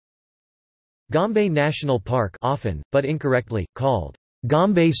Gombe National Park, often, but incorrectly, called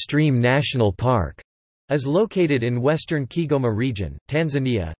Gombe Stream National Park, is located in western Kigoma region,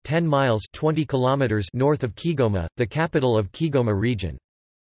 Tanzania, 10 miles 20 kilometers north of Kigoma, the capital of Kigoma region.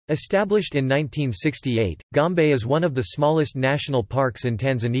 Established in 1968, Gombe is one of the smallest national parks in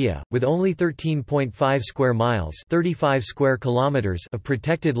Tanzania, with only 13.5 square miles 35 square kilometers of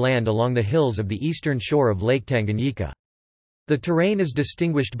protected land along the hills of the eastern shore of Lake Tanganyika. The terrain is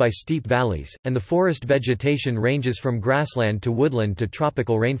distinguished by steep valleys, and the forest vegetation ranges from grassland to woodland to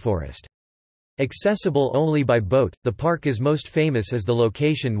tropical rainforest. Accessible only by boat, the park is most famous as the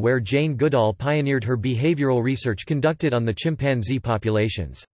location where Jane Goodall pioneered her behavioral research conducted on the chimpanzee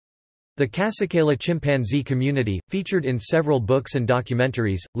populations. The Kasekela chimpanzee community, featured in several books and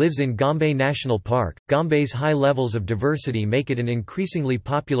documentaries, lives in Gombe National Park. Gombe's high levels of diversity make it an increasingly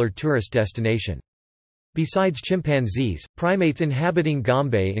popular tourist destination. Besides chimpanzees, primates inhabiting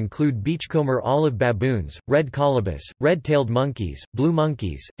Gombe include beachcomber olive baboons, red colobus, red-tailed monkeys, blue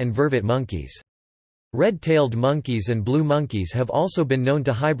monkeys, and vervet monkeys. Red-tailed monkeys and blue monkeys have also been known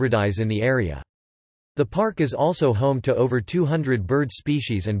to hybridize in the area. The park is also home to over 200 bird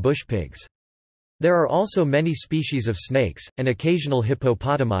species and bush pigs. There are also many species of snakes, and occasional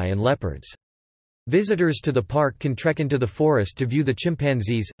hippopotami and leopards. Visitors to the park can trek into the forest to view the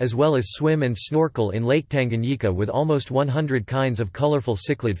chimpanzees, as well as swim and snorkel in Lake Tanganyika with almost 100 kinds of colorful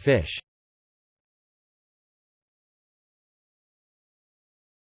cichlid fish.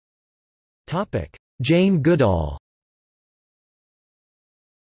 Jane Goodall.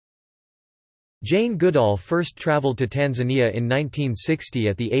 Jane Goodall first traveled to Tanzania in 1960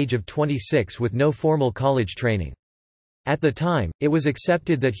 at the age of 26 with no formal college training. At the time, it was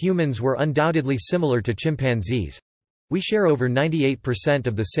accepted that humans were undoubtedly similar to chimpanzees. We share over 98%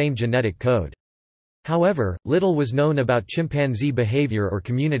 of the same genetic code. However, little was known about chimpanzee behavior or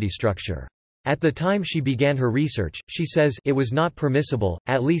community structure. At the time she began her research, she says, it was not permissible,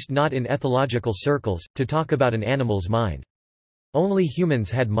 at least not in ethological circles, to talk about an animal's mind. Only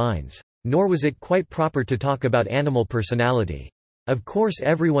humans had minds. Nor was it quite proper to talk about animal personality. Of course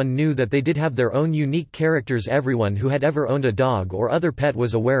everyone knew that they did have their own unique characters. Everyone who had ever owned a dog or other pet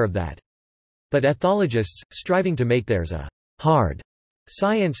was aware of that. But ethologists, striving to make theirs a hard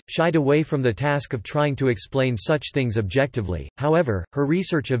science, shied away from the task of trying to explain such things objectively. However, her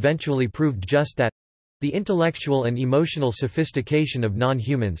research eventually proved just that: the intellectual and emotional sophistication of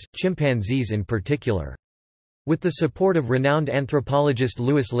non-humans, chimpanzees in particular. With the support of renowned anthropologist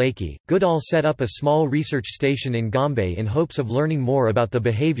Louis Leakey, Goodall set up a small research station in Gombe in hopes of learning more about the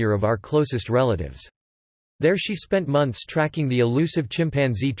behavior of our closest relatives. There she spent months tracking the elusive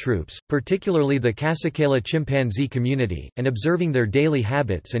chimpanzee troops, particularly the Kasekela chimpanzee community, and observing their daily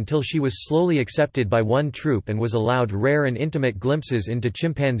habits until she was slowly accepted by one troop and was allowed rare and intimate glimpses into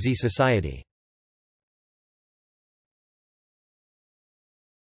chimpanzee society.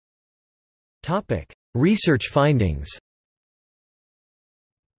 Research findings.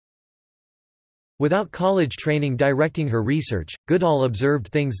 Without college training directing her research, Goodall observed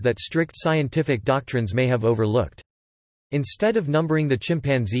things that strict scientific doctrines may have overlooked. Instead of numbering the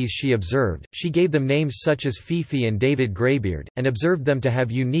chimpanzees she observed, she gave them names such as Fifi and David Greybeard, and observed them to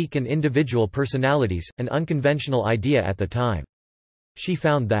have unique and individual personalities, an unconventional idea at the time. She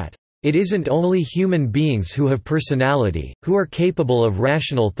found that it isn't only human beings who have personality, who are capable of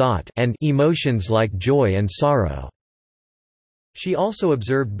rational thought and emotions like joy and sorrow. She also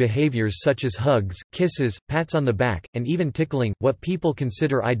observed behaviors such as hugs, kisses, pats on the back, and even tickling, what people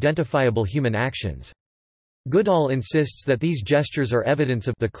consider identifiable human actions. Goodall insists that these gestures are evidence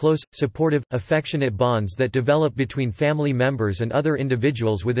of the close, supportive, affectionate bonds that develop between family members and other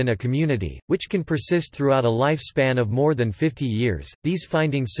individuals within a community, which can persist throughout a lifespan of more than 50 years. These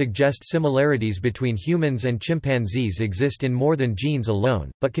findings suggest similarities between humans and chimpanzees exist in more than genes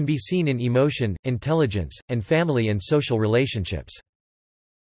alone, but can be seen in emotion, intelligence, and family and social relationships.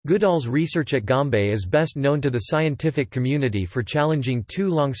 Goodall's research at Gombe is best known to the scientific community for challenging two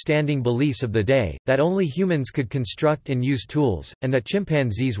long-standing beliefs of the day, that only humans could construct and use tools, and that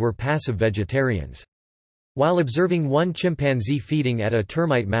chimpanzees were passive vegetarians. While observing one chimpanzee feeding at a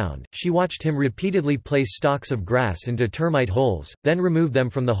termite mound, she watched him repeatedly place stalks of grass into termite holes, then remove them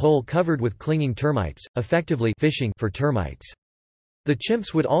from the hole covered with clinging termites, effectively fishing for termites. The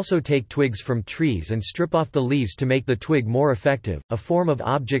chimps would also take twigs from trees and strip off the leaves to make the twig more effective, a form of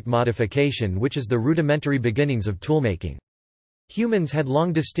object modification which is the rudimentary beginnings of toolmaking. Humans had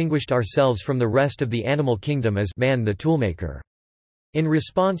long distinguished ourselves from the rest of the animal kingdom as man the toolmaker. In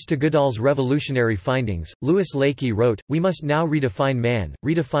response to Goodall's revolutionary findings, Louis Leakey wrote, "We must now redefine man,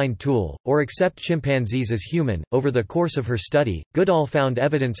 redefine tool, or accept chimpanzees as human." Over the course of her study, Goodall found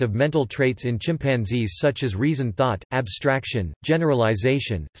evidence of mental traits in chimpanzees such as reasoned thought, abstraction,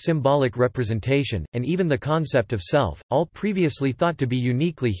 generalization, symbolic representation, and even the concept of self, all previously thought to be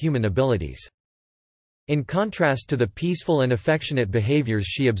uniquely human abilities. In contrast to the peaceful and affectionate behaviors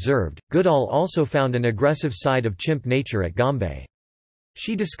she observed, Goodall also found an aggressive side of chimp nature at Gombe.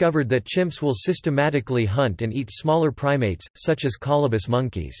 She discovered that chimps will systematically hunt and eat smaller primates, such as colobus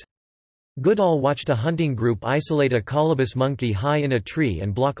monkeys. Goodall watched a hunting group isolate a colobus monkey high in a tree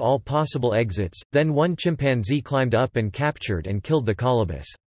and block all possible exits, then one chimpanzee climbed up and captured and killed the colobus.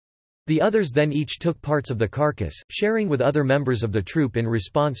 The others then each took parts of the carcass, sharing with other members of the troop in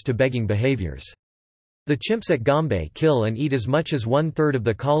response to begging behaviors. The chimps at Gombe kill and eat as much as one-third of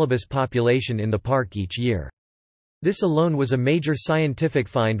the colobus population in the park each year. This alone was a major scientific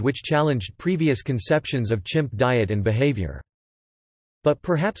find which challenged previous conceptions of chimp diet and behavior. But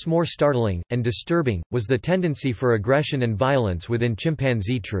perhaps more startling, and disturbing, was the tendency for aggression and violence within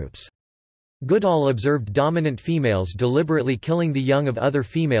chimpanzee troops. Goodall observed dominant females deliberately killing the young of other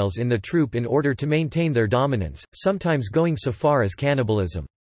females in the troop in order to maintain their dominance, sometimes going so far as cannibalism.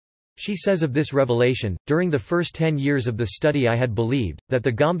 She says of this revelation, "During the first 10 years of the study I had believed, that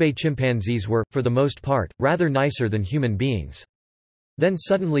the Gombe chimpanzees were, for the most part, rather nicer than human beings. Then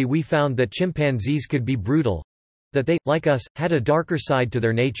suddenly we found that chimpanzees could be brutal—that they, like us, had a darker side to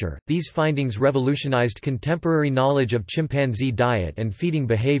their nature." These findings revolutionized contemporary knowledge of chimpanzee diet and feeding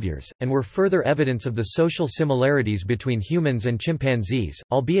behaviors, and were further evidence of the social similarities between humans and chimpanzees,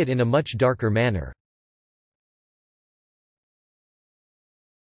 albeit in a much darker manner.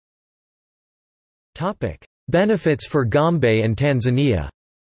 Benefits for Gombe and Tanzania.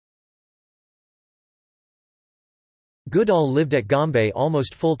 Goodall lived at Gombe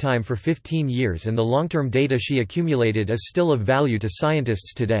almost full-time for 15 years, and the long-term data she accumulated is still of value to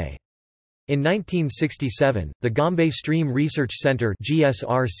scientists today. In 1967, the Gombe Stream Research Center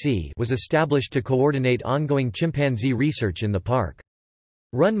 (GSRC) was established to coordinate ongoing chimpanzee research in the park.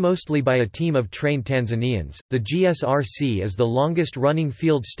 Run mostly by a team of trained Tanzanians, the GSRC is the longest-running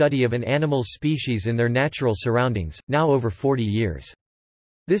field study of an animal's species in their natural surroundings, now over 40 years.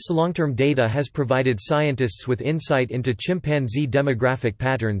 This long-term data has provided scientists with insight into chimpanzee demographic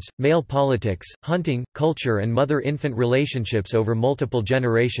patterns, male politics, hunting, culture and mother-infant relationships over multiple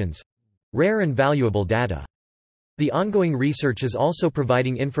generations—rare and valuable data. The ongoing research is also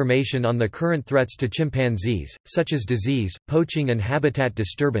providing information on the current threats to chimpanzees, such as disease, poaching and habitat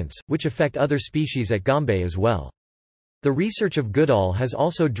disturbance, which affect other species at Gombe as well. The research of Goodall has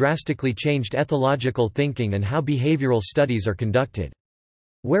also drastically changed ethological thinking and how behavioral studies are conducted.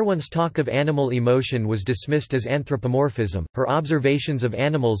 Where once talk of animal emotion was dismissed as anthropomorphism, her observations of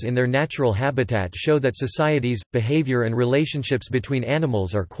animals in their natural habitat show that societies, behavior and relationships between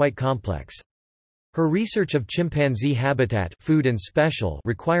animals are quite complex. Her research of chimpanzee habitat, food and special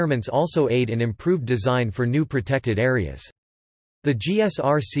requirements also aid in improved design for new protected areas. The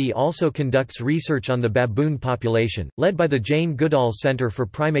GSRC also conducts research on the baboon population, led by the Jane Goodall Center for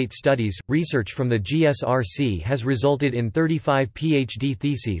Primate Studies. Research from the GSRC has resulted in 35 PhD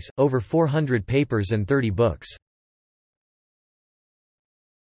theses, over 400 papers and 30 books.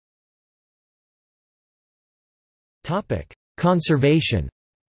 Topic: Conservation.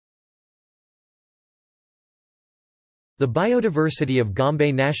 The biodiversity of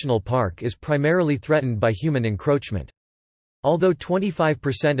Gombe National Park is primarily threatened by human encroachment. Although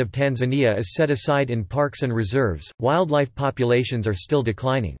 25% of Tanzania is set aside in parks and reserves, wildlife populations are still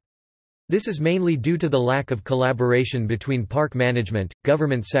declining. This is mainly due to the lack of collaboration between park management,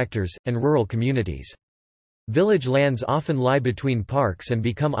 government sectors, and rural communities. Village lands often lie between parks and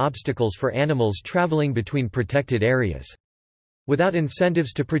become obstacles for animals traveling between protected areas. Without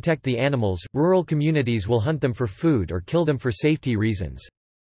incentives to protect the animals, rural communities will hunt them for food or kill them for safety reasons.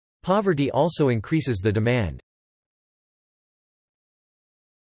 Poverty also increases the demand.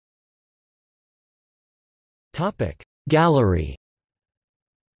 Gallery.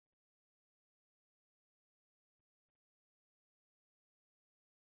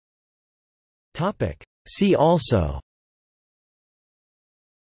 See also: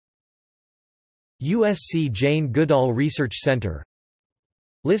 USC Jane Goodall Research Center,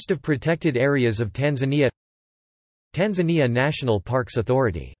 List of protected areas of Tanzania, Tanzania National Parks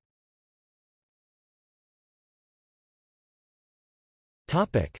Authority.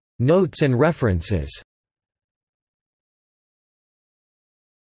 Notes and references.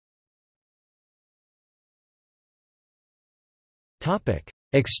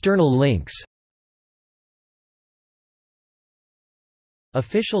 External links.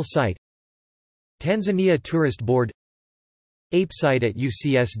 Official site Tanzania Tourist Board Ape site at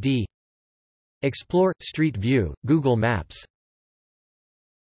UCSD Explore – Street View, Google Maps